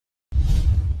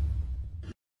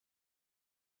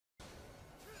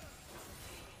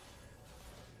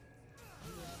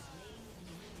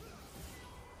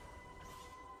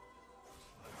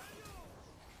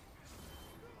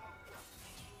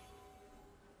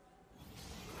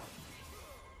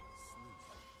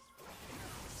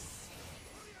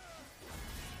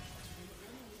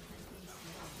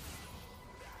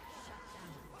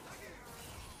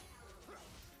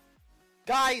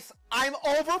Guys, I'm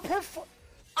outperforming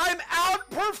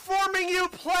you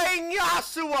playing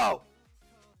Yassuo!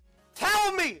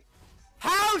 Tell me!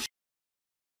 How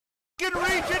can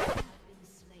region...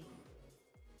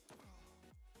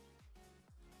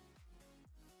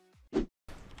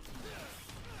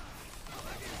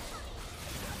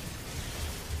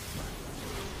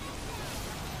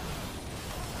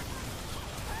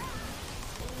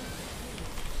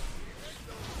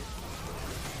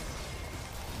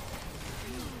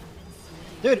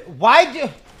 Dude, why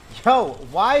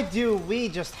do we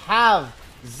just have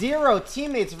 0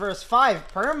 teammates versus 5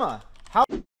 perma? How?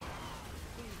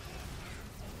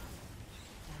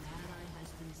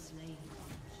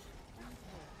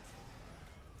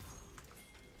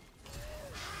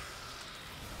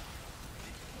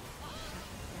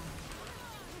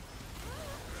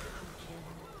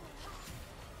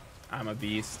 I'm a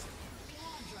beast.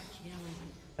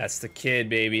 That's the kid,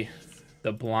 baby.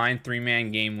 The blind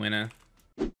 3-man game winner.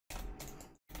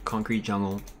 Concrete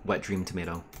jungle, wet dream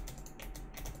tomato.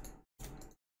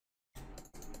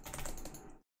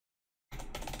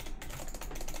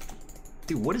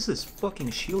 Dude, what is this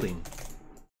fucking shielding?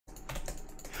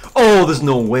 Oh, there's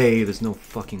no way. There's no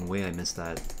fucking way I missed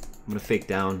that. I'm gonna fake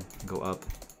down, go up.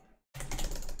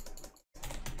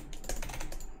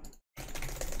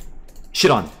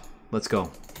 Shit on. Let's go.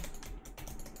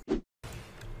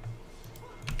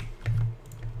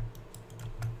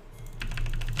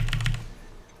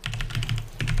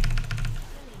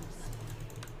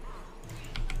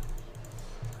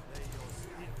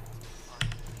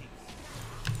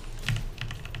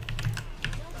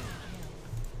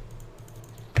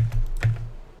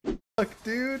 Fuck,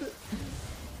 dude.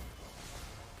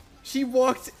 She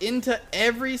walked into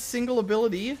every single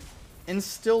ability and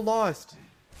still lost.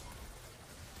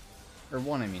 Or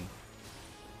won, I mean.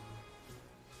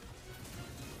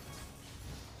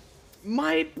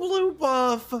 My blue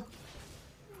buff!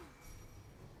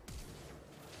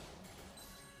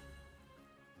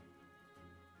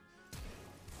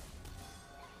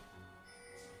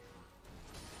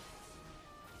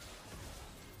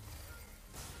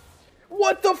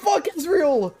 What the fuck is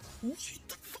real? What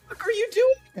the fuck are you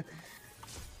doing?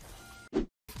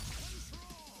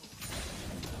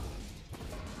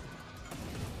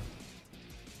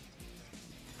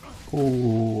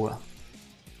 Ooh.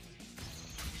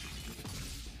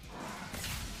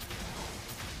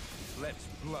 Let's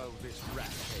blow this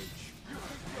rampage.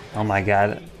 Oh my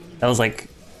god. That was like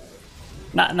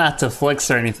not to flex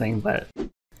or anything, but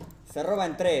Se roba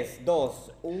en 3,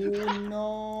 2,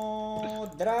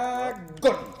 1,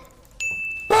 dragón.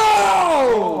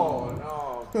 ¡Boom!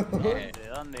 No. ¿De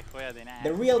dónde juega de nada?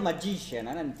 The real magician,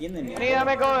 ahora entienden mi.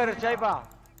 Dígame cover, Chaipa.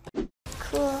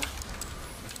 Cool.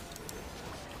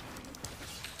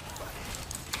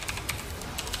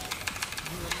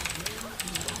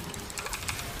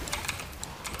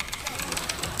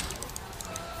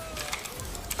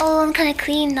 Oh, I'm kind of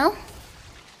clean, no?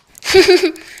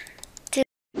 Dude.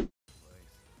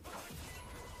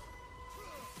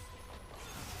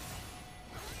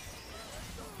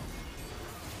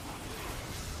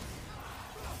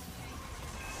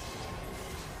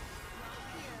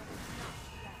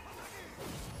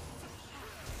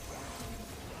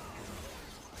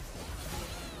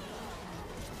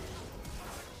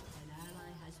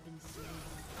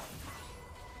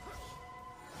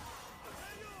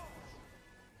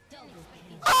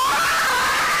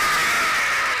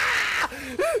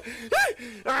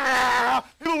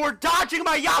 People were dodging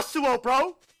my Yassuo,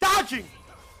 bro! Dodging!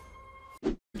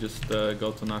 Just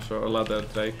go to Nashor or ladder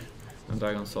Drake and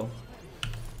Dragon Soul.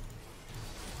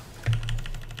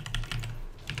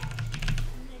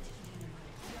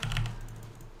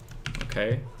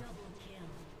 Okay.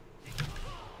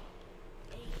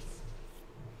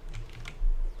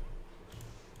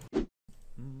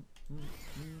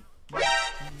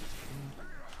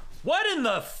 What in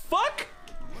the fuck?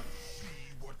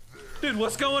 Dude,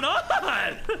 what's going on?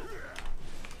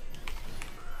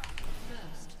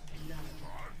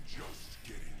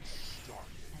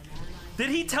 Did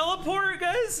he teleport,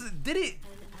 guys? Did he?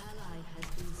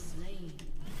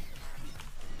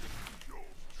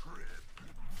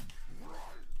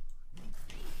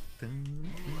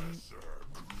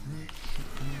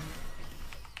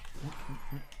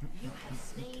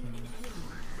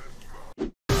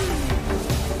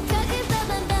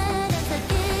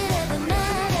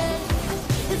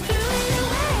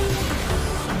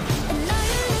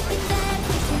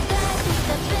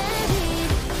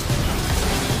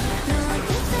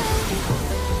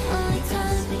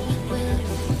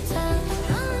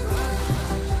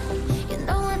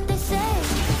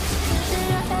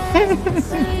 Ha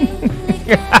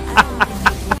ha ha!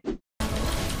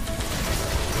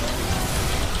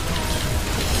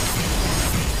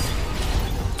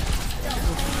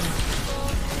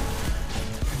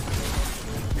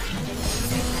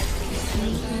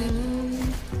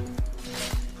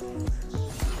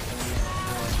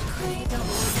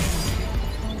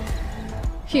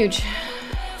 Huge.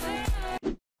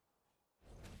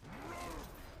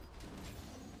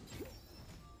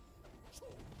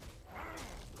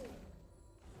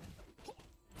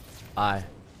 Aye.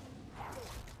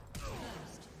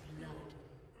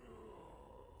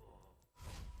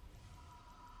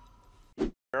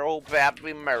 Old bad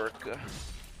America.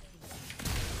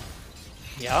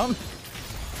 Yum.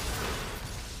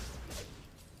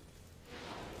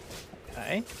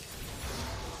 Okay.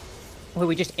 Wait,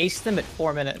 we just aced them at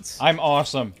 4 minutes. I'm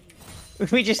awesome.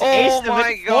 We just aced them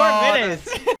at 4 minutes.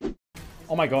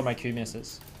 Oh my god, my Q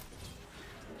misses.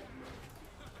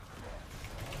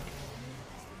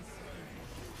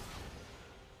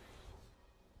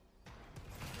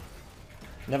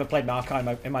 Never played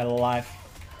Maokai in my life.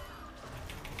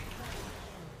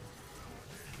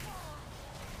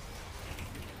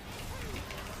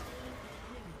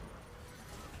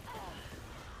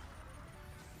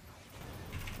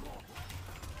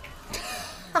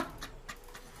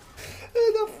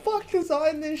 Who the fuck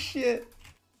designed this shit?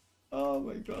 Oh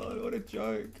my god, what a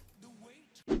joke.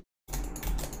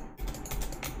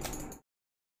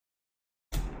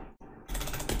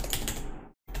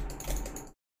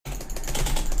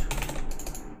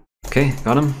 Okay,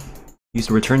 got him. Use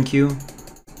the return Q.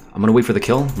 I'm gonna wait for the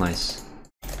kill. Nice.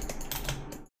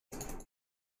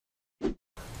 I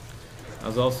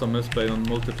was also misplayed on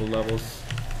multiple levels.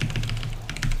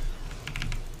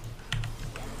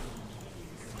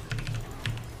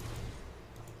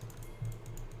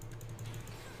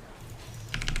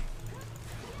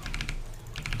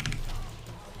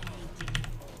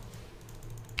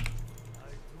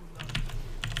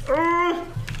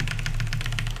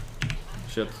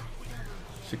 Shit.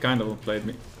 She kind of outplayed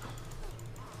me.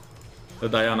 The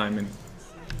Diana, I mean.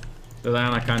 The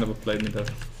Diana kind of outplayed me there.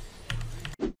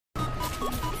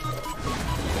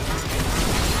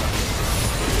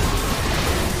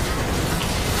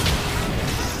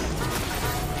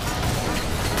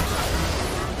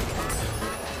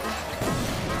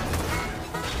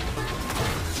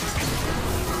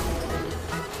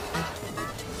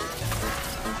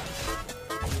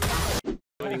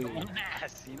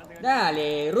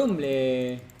 Dale,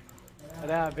 rumble.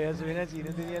 Pedazo de nazi,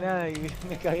 no tenía nada y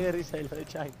me cagué de risa de lo de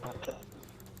Jankos.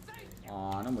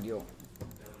 Ah, no murió.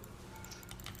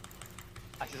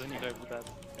 Así es un hijo de puta.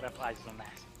 Gracias, son más.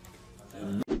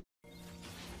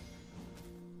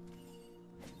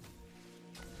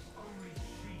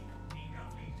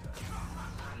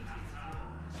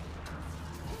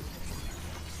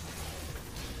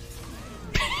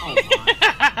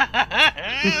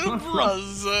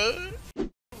 Brother.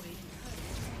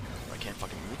 I can't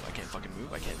fucking move. I can't fucking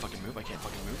move. I can't fucking move. I can't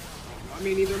fucking move.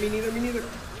 Me neither. Me neither. Me neither.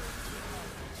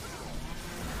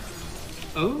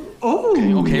 Oh.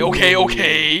 Oh. Okay. Okay.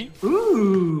 Okay.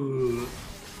 Ooh.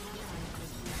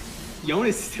 Yon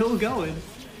is still going.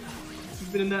 He's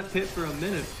been in that pit for a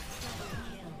minute.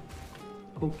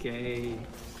 Okay.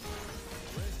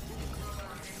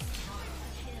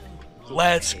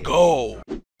 Let's go.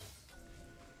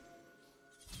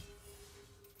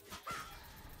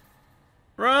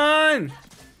 Run!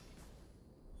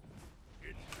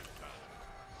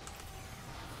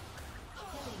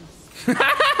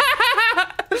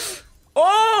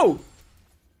 Oh!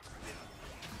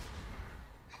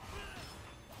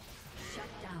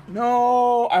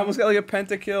 No! I almost got like a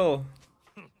pentakill.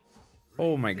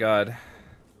 Oh my god.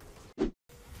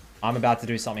 I'm about to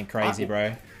do something crazy,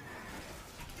 bro.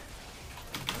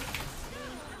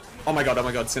 Oh my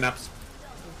god, Synapse.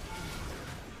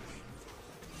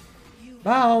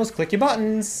 Mouse, click your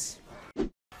buttons. I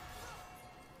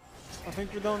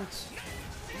think we don't.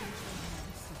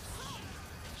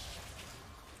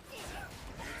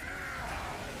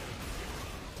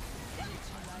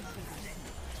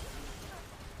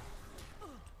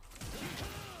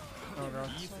 Oh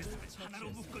god.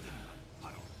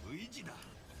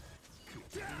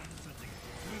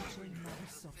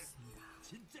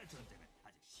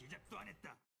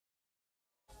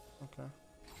 Okay.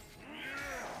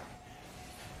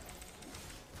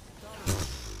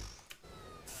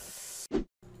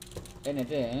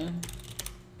 NT,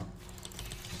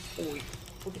 Uy,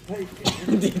 estoy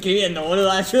escribiendo, boludo,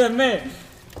 ayúdenme.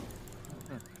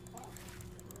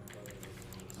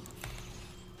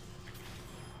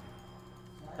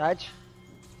 Touch.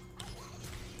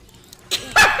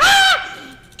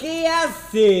 ¿Qué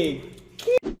hace?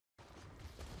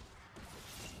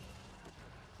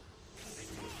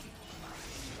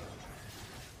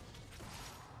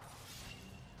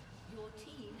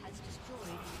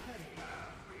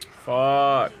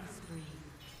 Fuck.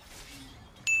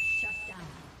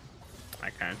 I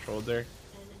kind of trolled there.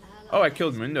 Oh, I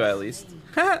killed Mundo at least.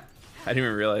 I didn't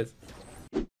even realize.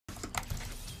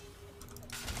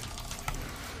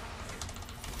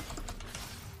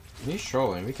 He's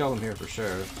trolling. We killed him here for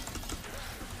sure.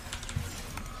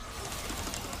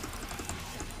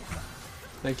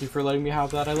 Thank you for letting me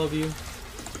have that. I love you.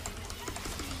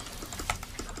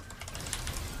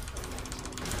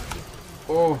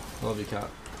 Oh, I love you, cat.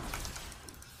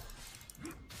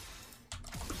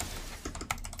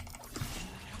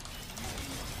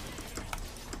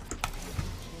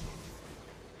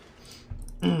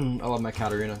 I love my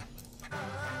Katarina.